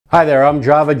Hi there, I'm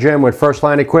Java Jim with First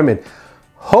Line Equipment.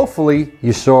 Hopefully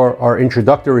you saw our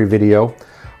introductory video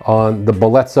on the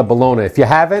Bellezza Bellona. If you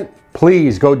haven't,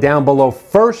 please go down below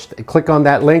first, click on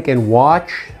that link and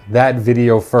watch that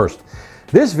video first.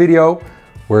 This video,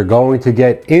 we're going to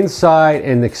get inside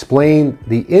and explain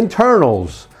the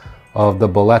internals of the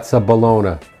Bellezza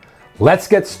Bellona. Let's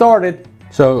get started.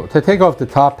 So to take off the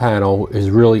top panel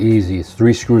is really easy. It's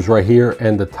 3 screws right here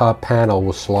and the top panel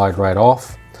will slide right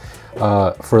off.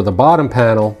 For the bottom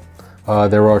panel,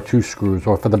 there are 2 screws,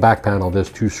 or for the back panel,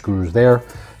 there's 2 screws there.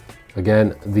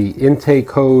 Again, the intake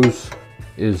hose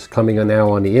is coming in now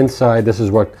on the inside. This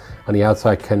is what on the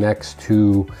outside connects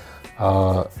to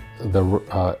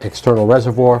the external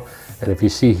reservoir. And if you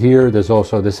see here, there's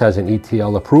also, this has an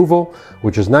ETL approval,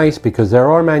 which is nice because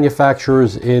there are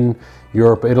manufacturers in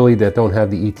Europe, Italy that don't have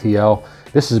the ETL.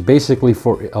 This is basically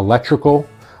for electrical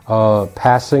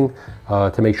passing.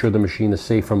 To make sure the machine is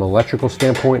safe from an electrical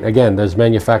standpoint. Again, there's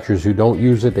manufacturers who don't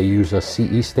use it. They use a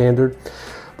CE standard.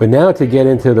 But now to get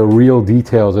into the real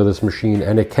details of this machine,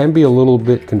 and it can be a little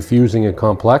bit confusing and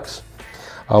complex.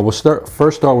 We'll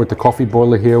first start with the coffee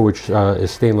boiler here, which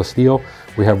is stainless steel.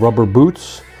 We have rubber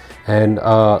boots, and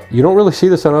you don't really see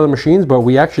this on other machines, but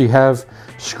we actually have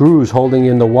screws holding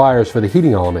in the wires for the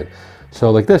heating element. So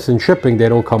like this, in shipping, they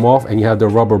don't come off, and you have the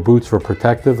rubber boots for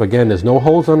protective. Again, there's no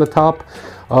holes on the top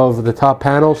of the top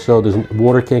panel, so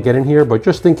water can't get in here, but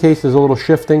just in case there's a little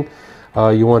shifting,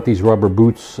 you want these rubber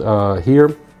boots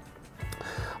here.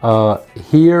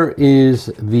 Here is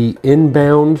the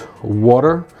inbound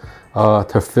water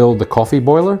to fill the coffee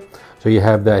boiler. So you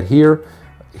have that here.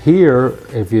 Here,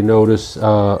 if you notice,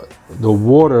 the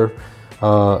water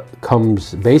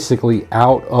comes basically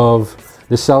out of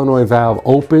the solenoid valve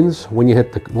opens when you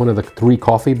hit one of the 3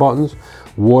 coffee buttons.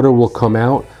 Water will come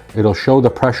out. It'll show the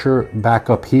pressure back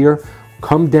up here,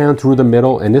 come down through the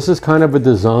middle, and this is kind of a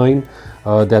design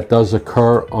that does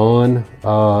occur on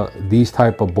these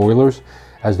type of boilers.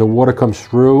 As the water comes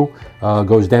through,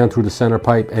 goes down through the center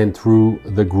pipe and through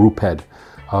the group head.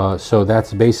 So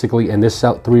that's basically, and this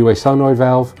 3-way solenoid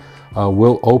valve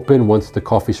will open once the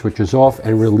coffee switches off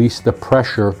and release the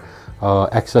pressure,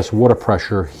 excess water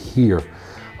pressure here.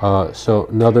 So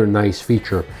another nice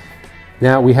feature.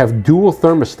 Now we have dual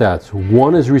thermostats.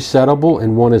 One is resettable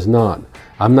and one is not.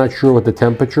 I'm not sure what the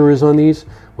temperature is on these,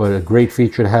 but a great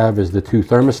feature to have is the 2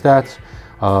 thermostats.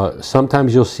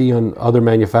 Sometimes you'll see on other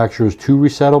manufacturers 2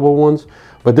 resettable ones,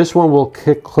 but this one will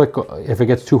click, if it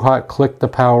gets too hot, click the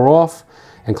power off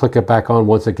and click it back on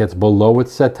once it gets below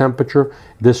its set temperature.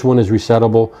 This one is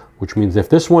resettable, which means if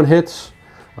this one hits,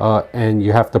 and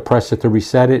you have to press it to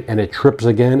reset it and it trips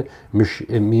again,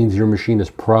 it means your machine is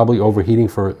probably overheating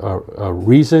for a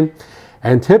reason.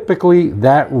 And typically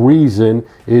that reason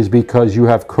is because you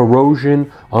have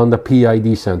corrosion on the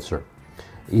PID sensor.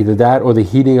 Either that or the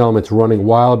heating element's running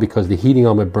wild because the heating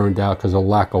element burned out because of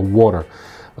lack of water.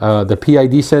 The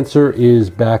PID sensor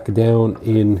is back down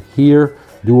in here,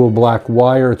 dual black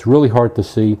wire. It's really hard to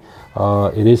see.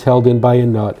 It is held in by a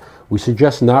nut. We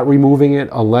suggest not removing it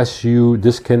unless you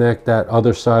disconnect that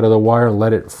other side of the wire and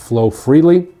let it flow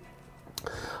freely.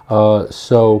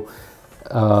 The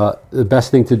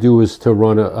best thing to do is to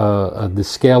run a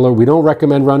descaler. We don't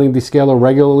recommend running descaler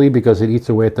regularly because it eats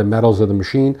away at the metals of the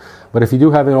machine. But if you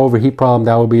do have an overheat problem,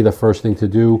 that would be the first thing to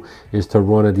do, is to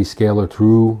run a descaler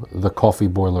through the coffee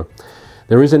boiler.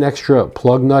 There is an extra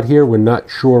plug nut here. We're not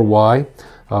sure why,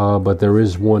 but there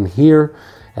is one here.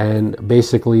 And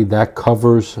basically that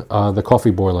covers the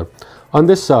coffee boiler. On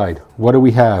this side, what do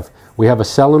we have? We have a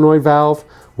solenoid valve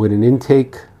with an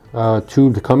intake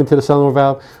tube to come into the solenoid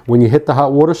valve. When you hit the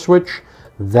hot water switch,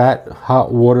 that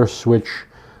hot water switch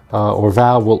or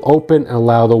valve will open and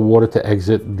allow the water to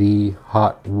exit the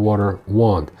hot water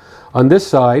wand. On this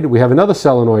side, we have another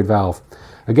solenoid valve.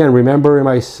 Again, remember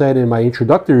I said in my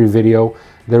introductory video,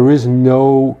 there is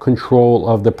no control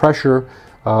of the pressure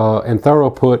and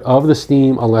throughput of the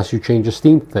steam unless you change the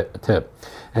steam tip.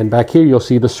 And back here you'll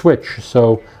see the switch.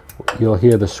 So you'll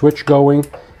hear the switch going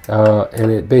and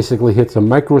it basically hits a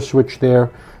micro switch there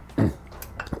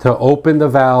to open the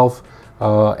valve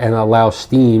and allow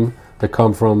steam to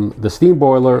come from the steam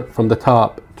boiler from the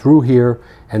top through here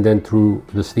and then through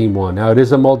the steam wand. Now it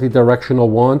is a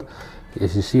multi-directional wand.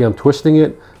 As you see, I'm twisting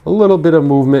it. A little bit of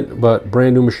movement, but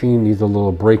brand new machine needs a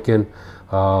little break-in.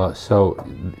 So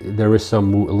there is a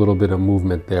little bit of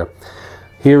movement there.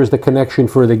 Here is the connection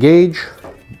for the gauge.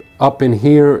 Up in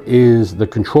here is the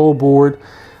control board.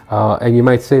 And you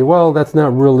might say, well, that's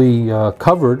not really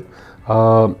covered.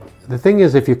 The thing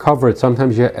is, if you cover it,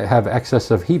 sometimes you have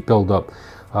excess of heat buildup.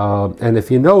 And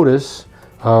if you notice,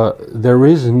 there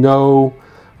is no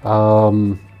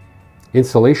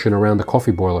insulation around the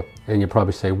coffee boiler. And you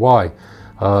probably say, why?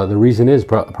 The reason is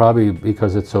probably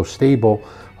because it's so stable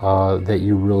that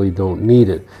you really don't need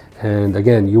it. And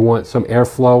again, you want some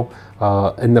airflow.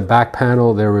 In the back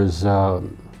panel, there is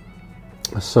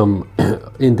some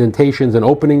indentations and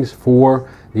openings for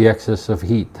the excess of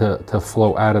heat to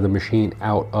flow out of the machine,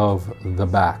 out of the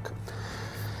back.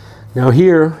 Now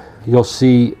here you'll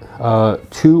see 2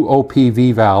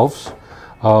 OPV valves.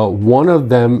 One of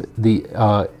them,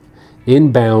 the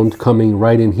inbound coming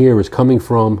right in here, is coming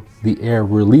from the air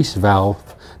release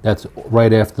valve that's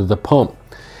right after the pump.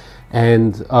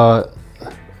 And the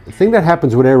thing that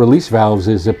happens with air release valves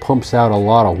is it pumps out a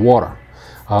lot of water.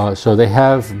 So they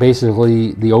have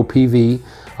basically the OPV,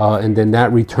 and then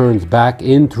that returns back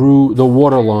in through the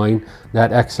water line.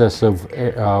 That excess of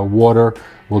water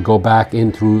will go back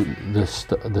in through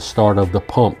the start of the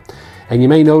pump. And you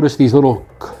may notice these little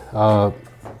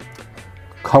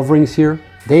coverings here.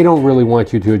 They don't really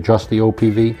want you to adjust the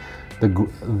OPV.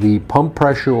 The pump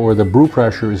pressure or the brew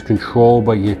pressure is controlled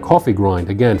by your coffee grind.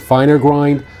 Again, finer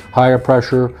grind, higher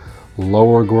pressure.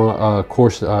 Lower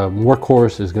coarse, more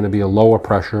coarse is going to be a lower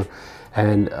pressure,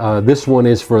 and this one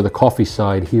is for the coffee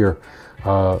side here.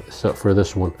 So for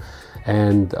this one,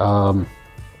 and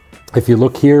if you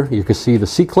look here, you can see the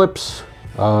C-clips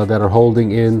that are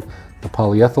holding in the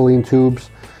polyethylene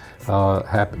tubes.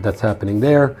 That's happening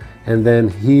there, and then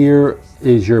here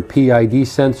is your PID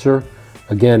sensor.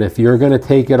 Again, if you're going to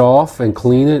take it off and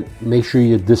clean it, make sure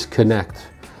you disconnect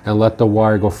and let the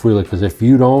wire go freely, because if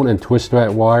you don't and twist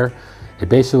that wire, it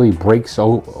basically breaks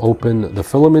open the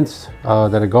filaments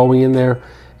that are going in there,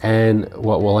 and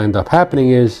what will end up happening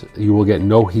is you will get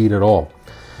no heat at all.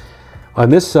 On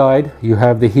this side, you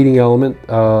have the heating element.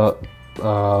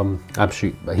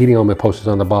 Actually, the heating element post is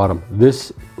on the bottom. This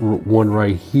one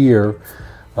right here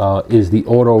is the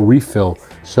auto refill.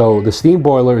 So the steam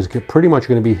boiler is pretty much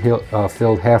going to be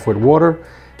filled half with water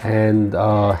and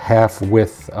half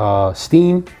with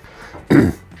steam,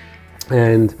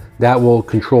 and that will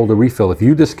control the refill. If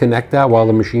you disconnect that while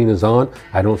the machine is on,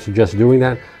 I don't suggest doing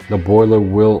that. The boiler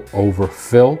will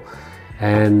overfill.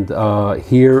 And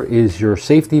here is your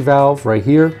safety valve right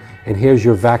here, and here's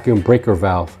your vacuum breaker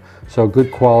valve. So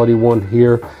good quality one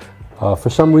here.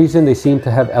 For some reason, they seem to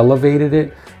have elevated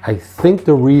it. I think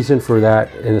the reason for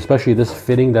that, and especially this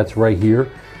fitting that's right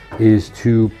here, is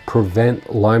to prevent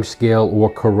limescale or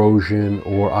corrosion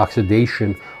or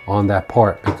oxidation on that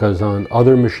part, because on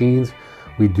other machines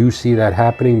we do see that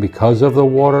happening because of the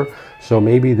water. So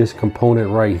maybe this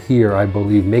component right here, I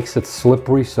believe, makes it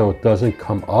slippery so it doesn't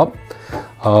come up,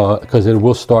 because it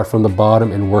will start from the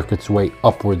bottom and work its way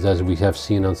upwards, as we have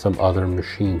seen on some other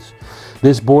machines.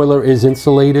 This boiler is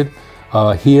insulated.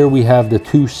 Here we have the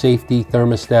 2 safety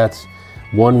thermostats,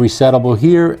 one resettable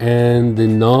here, and the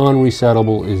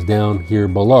non-resettable is down here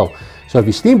below. So if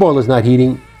your steam boiler is not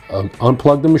heating,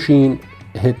 unplug the machine,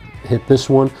 hit this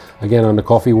one. Again, on the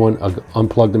coffee one,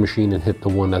 unplug the machine and hit the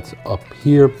one that's up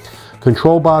here.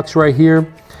 Control box right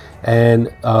here, and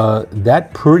that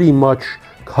pretty much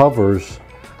covers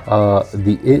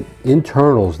the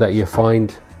internals that you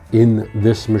find in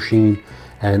this machine.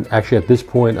 And actually at this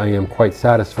point, I am quite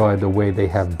satisfied the way they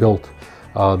have built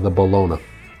the Bellona.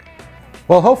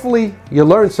 Well, hopefully you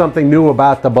learned something new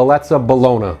about the Bellezza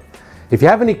Bellona. If you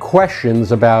have any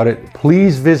questions about it,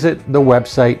 please visit the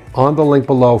website on the link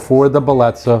below for the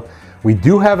Bellezza. We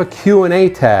do have a Q&A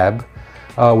tab,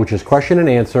 which is question and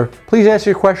answer. Please ask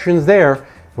your questions there.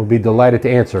 We'll be delighted to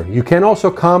answer. You can also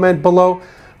comment below,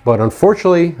 but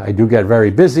unfortunately, I do get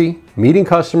very busy meeting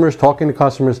customers, talking to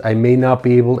customers. I may not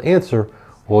be able to answer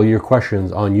all your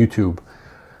questions on YouTube.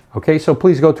 Okay, so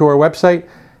please go to our website.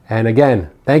 And again,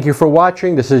 thank you for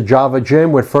watching. This is Java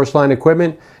Jim with First Line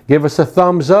Equipment. Give us a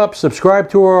thumbs up, subscribe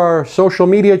to our social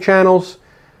media channels.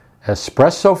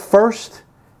 Espresso first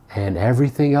and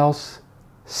everything else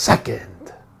second.